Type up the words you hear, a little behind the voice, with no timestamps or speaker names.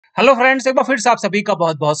Hello friends, एक बार फिर से आप सभी का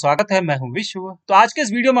बहुत बहुत स्वागत है। मैं हूं विश्व। तो आज के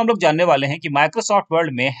इस वीडियो में हम लोग जानने वाले हैं कि माइक्रोसॉफ्ट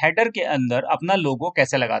वर्ड में हेडर के अंदर अपना लोगो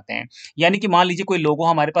कैसे लगाते हैं। यानी कि मान लीजिए कोई लोगो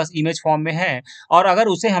हमारे पास इमेज फॉर्म में है और अगर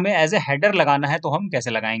उसे हमें एज ए हेडर लगाना है तो हम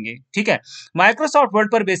कैसे लगाएंगे। ठीक है, माइक्रोसॉफ्ट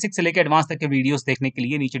वर्ड पर बेसिक से लेकर एडवांस तक के वीडियोस देखने के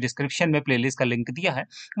लिए नीचे डिस्क्रिप्शन में प्लेलिस्ट का लिंक दिया है,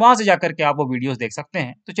 वहां से जाकर के आप वो वीडियोस देख सकते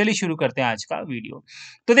हैं। तो चलिए शुरू करते हैं आज का वीडियो।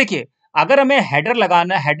 तो देखिए, अगर हमें हेडर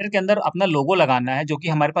लगाना है, हेडर के अंदर अपना लोगो लगाना है जो कि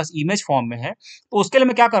हमारे पास इमेज फॉर्म में है, तो उसके लिए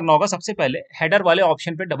हमें क्या करना होगा। सबसे पहले हेडर वाले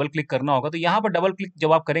ऑप्शन पे डबल क्लिक करना होगा। तो यहाँ पर डबल क्लिक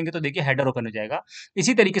जब आप करेंगे तो देखिए हेडर ओपन हो जाएगा।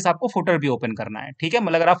 इसी तरीके से आपको फुटर भी ओपन करना है। ठीक है,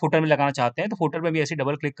 मतलब अगर आप फुटर में लगाना चाहते हैं तो फुटर में भी ऐसे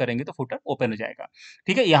डबल क्लिक करेंगे तो फुटर ओपन हो जाएगा।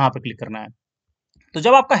 ठीक है, यहाँ पे क्लिक करना है। तो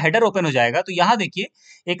जब आपका हेडर ओपन हो जाएगा तो यहाँ देखिए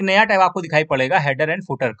एक नया टैब आपको दिखाई पड़ेगा, हेडर एंड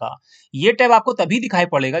फुटर का। ये टैब आपको तभी दिखाई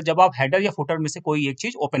पड़ेगा जब आप हेडर या फुटर में से कोई एक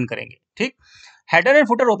चीज ओपन करेंगे। ठीक, हेडर एंड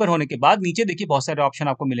फुटर ओपन होने के बाद नीचे देखिए बहुत सारे ऑप्शन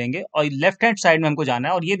आपको मिलेंगे और लेफ्ट हैंड साइड में हमको जाना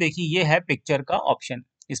है और ये देखिए ये है पिक्चर का ऑप्शन।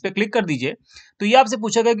 इस पे क्लिक कर दीजिए। तो ये आपसे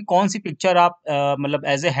पूछेगा कि कौन सी पिक्चर आप मतलब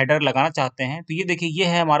एज ए हेडर लगाना चाहते हैं। तो ये देखिए ये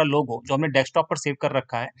है हमारा लोगो जो हमने डेस्कटॉप पर सेव कर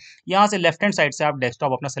रखा है। यहाँ से लेफ्ट हैंड साइड से आप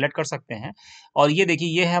डेस्कटॉप अपना सेलेक्ट कर सकते हैं और ये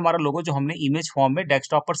देखिए ये है हमारा लोगो जो हमने इमेज फॉर्म में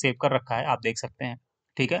डेस्कटॉप पर सेव कर रखा है, आप देख सकते हैं।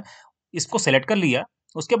 ठीक है, इसको सेलेक्ट कर लिया।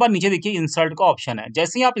 उसके बाद नीचे देखिए इंसर्ट का ऑप्शन है।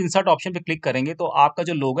 जैसे ही आप इंसर्ट ऑप्शन पे क्लिक करेंगे तो आपका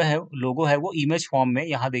जो लोगो है वो इमेज फॉर्म में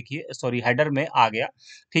यहाँ देखिए सॉरी हेडर में आ गया।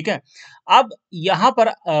 ठीक है, अब यहाँ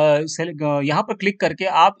पर क्लिक करके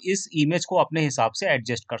आप इस इमेज को अपने हिसाब से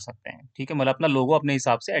एडजस्ट कर सकते हैं। ठीक है, मतलब अपना लोगो अपने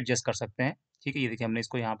हिसाब से एडजस्ट कर सकते हैं। ठीक है, ये देखिए हमने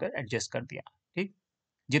इसको यहाँ पे एडजस्ट कर दिया। ठीक,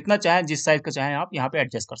 जितना चाहें जिस साइज का चाहें आप यहाँ पे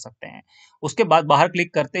एडजस्ट कर सकते हैं। उसके बाद बाहर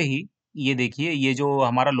क्लिक करते ही ये देखिए ये जो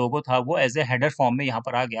हमारा लोगो था वो एज ए हेडर फॉर्म में यहाँ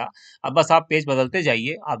पर आ गया। अब बस आप पेज बदलते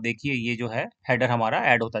जाइए, आप देखिए ये जो है हेडर हमारा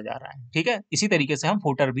ऐड होता जा रहा है। ठीक है, इसी तरीके से हम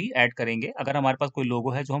फुटर भी ऐड करेंगे अगर हमारे पास कोई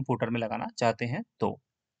लोगो है जो हम फुटर में लगाना चाहते हैं तो।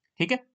 ठीक है।